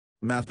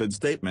Method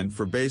statement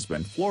for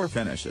basement floor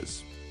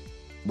finishes.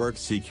 Work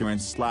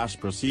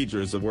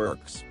sequence/procedures of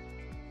works.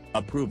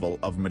 Approval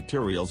of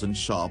materials and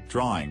shop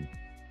drawing.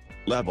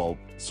 Level,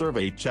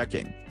 survey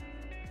checking.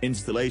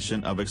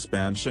 Installation of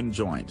expansion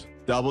joint,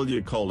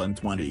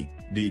 W:20,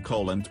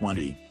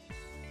 D:20.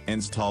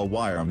 Install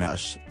wire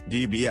mesh,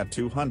 DB at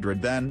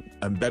 200, then,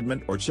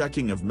 embedment or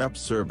checking of MEP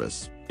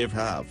service, if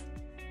have.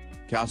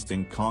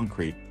 Casting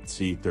concrete,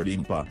 C30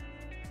 MPA.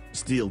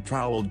 Steel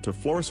troweled to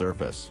floor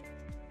surface.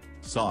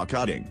 Saw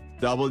cutting,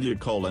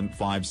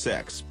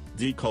 W:56,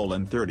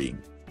 D:30.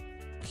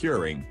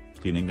 Curing,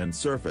 cleaning and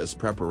surface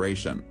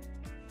preparation.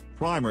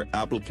 Primer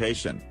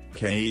application,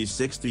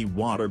 KE60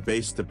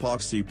 water-based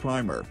epoxy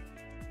primer.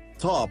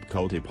 Top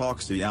coat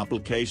epoxy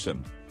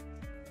application.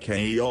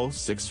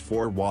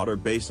 KE064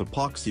 water-based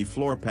epoxy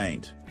floor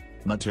paint.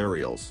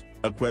 Materials,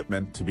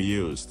 equipment to be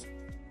used.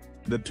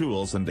 The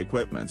tools and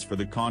equipments for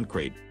the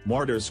concrete,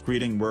 mortar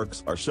screeding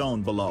works are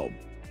shown below.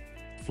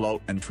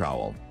 Float and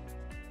trowel.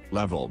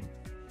 Level.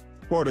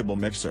 Portable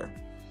mixer.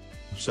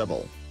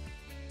 Shovel.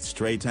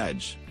 Straight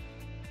edge.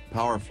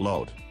 Power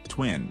float,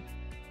 twin.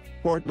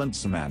 Portland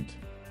cement.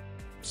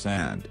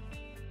 Sand.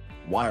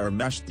 Wire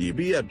mesh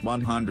DB at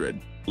 100,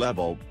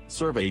 level,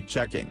 survey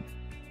checking.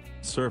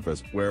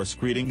 Surface where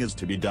screeding is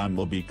to be done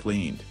will be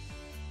cleaned.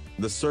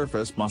 The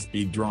surface must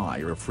be dry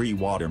or free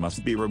water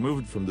must be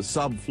removed from the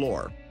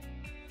subfloor.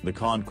 The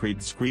concrete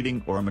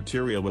screeding or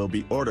material will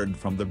be ordered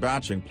from the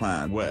batching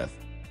plant with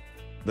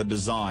the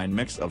design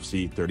mix of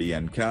C30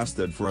 and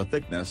casted for a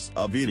thickness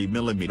of 80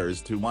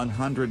 mm to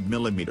 100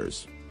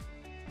 mm.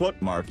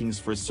 Put markings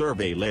for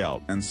survey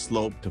layout and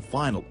slope to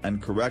final and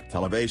correct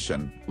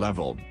elevation,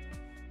 level.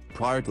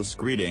 Prior to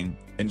screeding,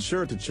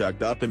 ensure to check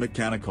that the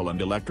mechanical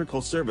and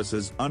electrical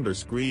services under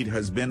screed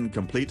has been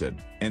completed,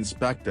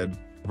 inspected,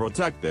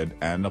 protected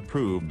and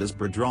approved as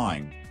per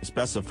drawing,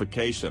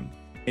 specification.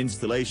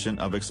 Installation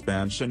of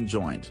expansion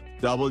joint,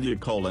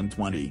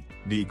 W:20,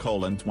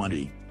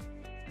 D:20.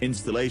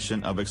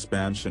 Installation of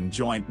expansion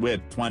joint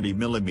width 20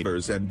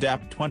 mm and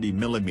depth 20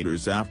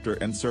 mm after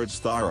insert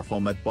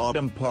styrofoam at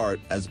bottom part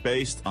as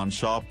based on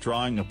shop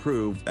drawing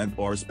approved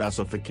and/or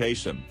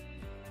specification.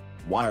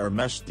 Wire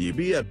mesh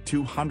DB at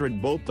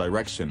 200 both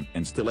direction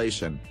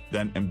installation,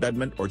 then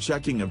embedment or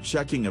checking of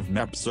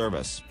MEP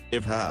service,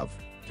 if have.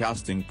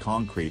 Casting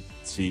concrete,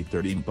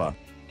 C30 MPA.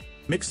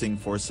 Mixing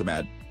for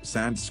cement,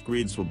 sand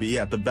screeds will be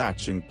at the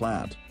batching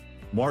plant.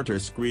 Mortar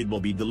screed will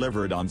be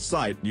delivered on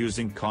site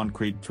using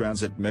concrete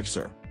transit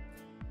mixer.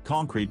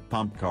 Concrete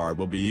pump car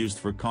will be used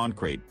for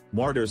concrete,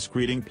 mortar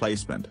screeding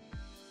placement.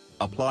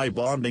 Apply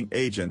bonding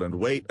agent and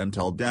wait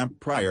until damp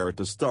prior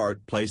to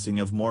start placing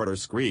of mortar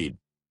screed,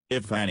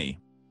 if any.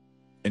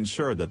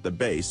 Ensure that the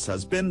base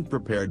has been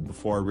prepared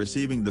before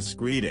receiving the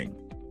screeding.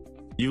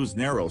 Use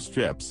narrow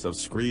strips of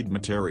screed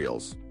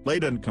materials,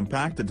 laid and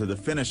compacted to the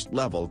finished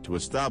level to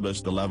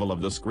establish the level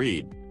of the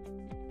screed.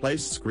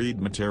 Place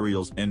screed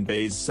materials in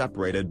bays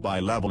separated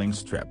by leveling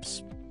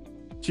strips.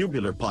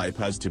 Tubular pipe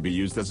has to be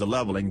used as a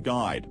leveling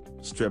guide,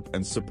 stripped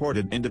and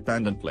supported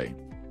independently.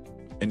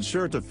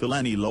 Ensure to fill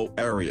any low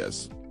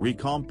areas,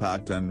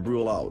 recompact and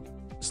rule out.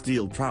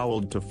 Steel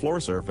troweled to floor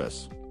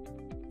surface.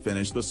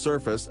 Finish the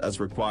surface as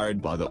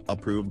required by the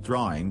approved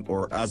drawing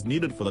or as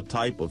needed for the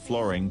type of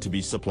flooring to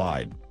be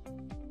supplied.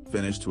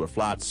 Finish to a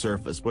flat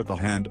surface with a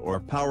hand or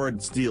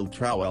powered steel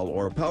trowel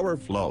or power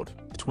float,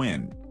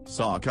 twin,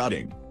 saw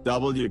cutting,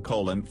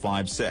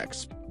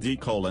 W:56,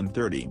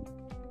 D:30.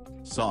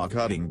 Saw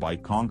cutting by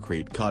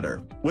concrete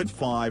cutter, width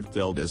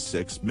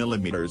 5-6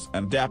 mm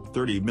and depth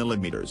 30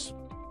 mm.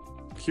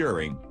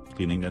 Curing,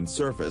 cleaning and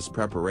surface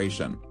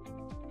preparation.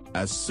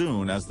 As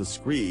soon as the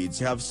screeds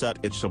have set,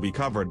 it shall be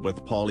covered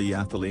with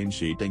polyethylene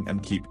sheeting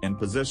and keep in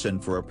position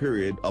for a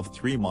period of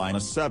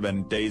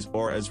 3-7 days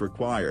or as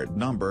required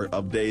number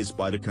of days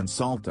by the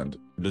consultant,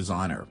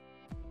 designer.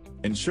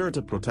 Ensure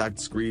to protect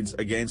screeds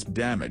against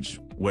damage,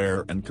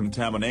 wear and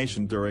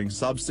contamination during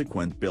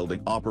subsequent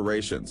building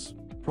operations.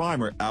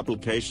 Primer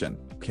application,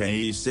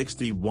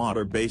 KE60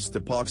 water-based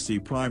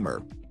epoxy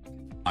primer.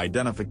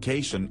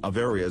 Identification of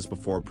areas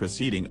before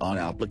proceeding on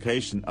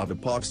application of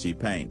epoxy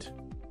paint.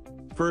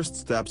 First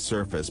step,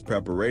 surface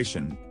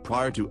preparation.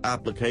 Prior to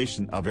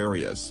application of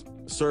areas,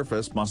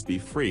 surface must be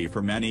free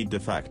from any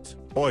defect,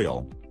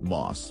 oil,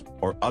 moss,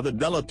 or other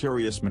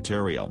deleterious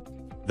material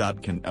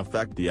that can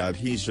affect the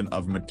adhesion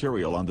of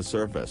material on the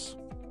surface.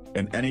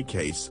 In any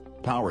case,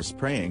 power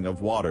spraying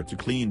of water to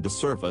clean the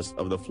surface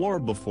of the floor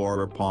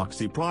before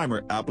epoxy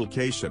primer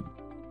application.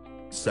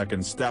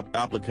 Second step,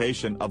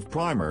 application of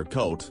primer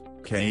coat,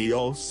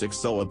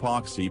 KE060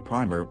 epoxy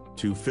primer,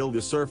 to fill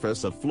the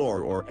surface of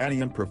floor or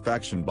any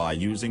imperfection by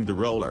using the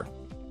roller.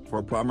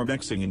 For primer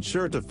mixing,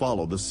 ensure to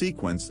follow the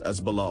sequence as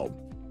below.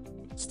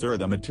 Stir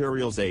the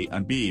materials A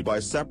and B by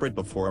separate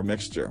before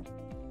mixture.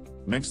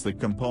 Mix the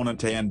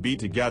component A and B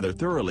together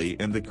thoroughly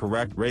in the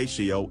correct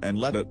ratio and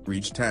let it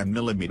reach 10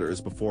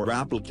 mm before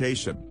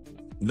application.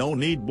 No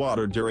need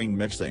water during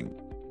mixing.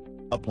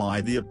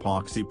 Apply the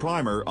epoxy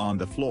primer on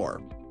the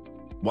floor.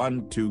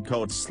 1-2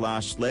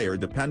 coats/layer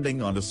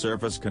depending on the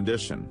surface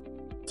condition.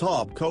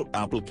 Top coat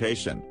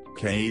application,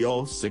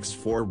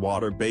 KO64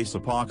 water-based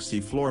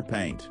epoxy floor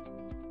paint.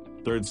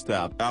 Third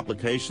step,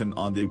 application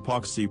on the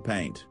epoxy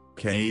paint,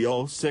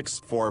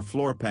 KO64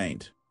 floor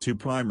paint. 2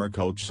 primer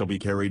coats shall be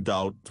carried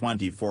out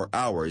 24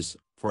 hours,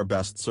 for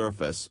best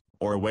surface,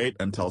 or wait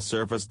until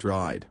surface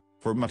dried.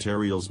 For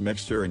materials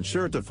mixture,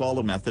 ensure to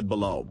follow method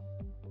below.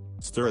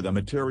 Stir the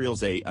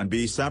materials A and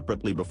B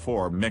separately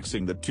before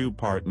mixing the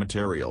 2-part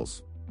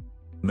materials.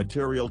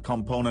 Material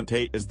component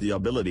A is the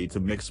ability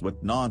to mix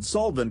with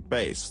non-solvent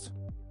paste.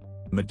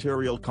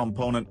 Material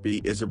component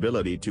B is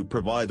ability to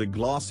provide a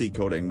glossy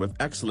coating with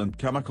excellent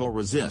chemical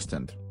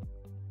resistant.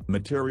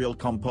 Material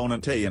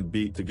component A and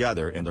B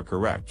together in the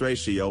correct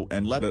ratio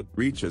and let it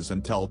reaches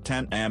until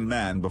 10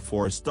 mn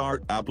before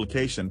start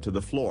application to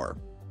the floor.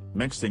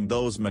 Mixing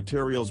those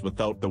materials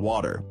without the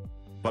water.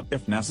 But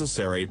if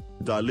necessary,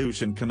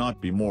 dilution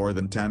cannot be more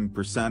than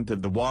 10%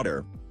 of the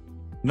water.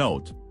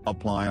 Note,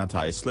 apply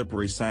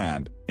anti-slippery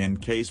sand, in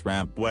case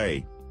ramp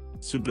way.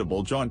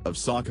 Suitable joint of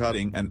saw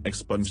cutting and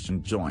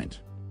expansion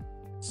joint.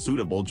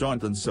 Suitable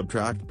joint and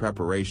subtract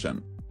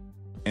preparation.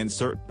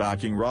 Insert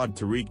backing rod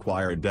to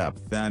required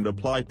depth and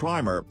apply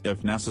primer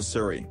if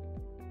necessary.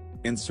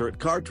 Insert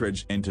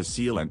cartridge into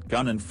sealant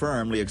gun and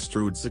firmly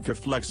extrude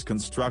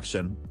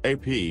Sikaflex-Construction,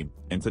 AP,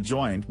 into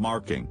joint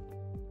marking.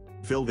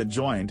 Fill the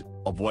joint,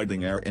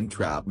 avoiding air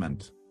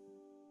entrapment.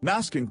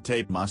 Masking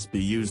tape must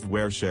be used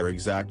where shear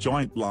exact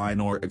joint line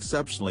or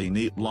exceptionally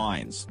neat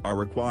lines are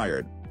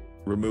required.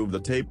 Remove the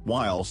tape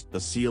whilst the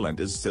sealant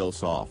is still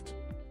soft.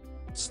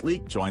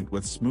 Sleek joint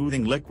with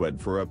smoothing liquid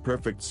for a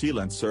perfect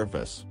sealant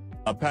surface.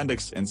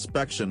 Appendix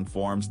inspection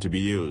forms to be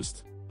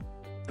used.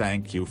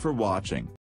 Thank you for watching.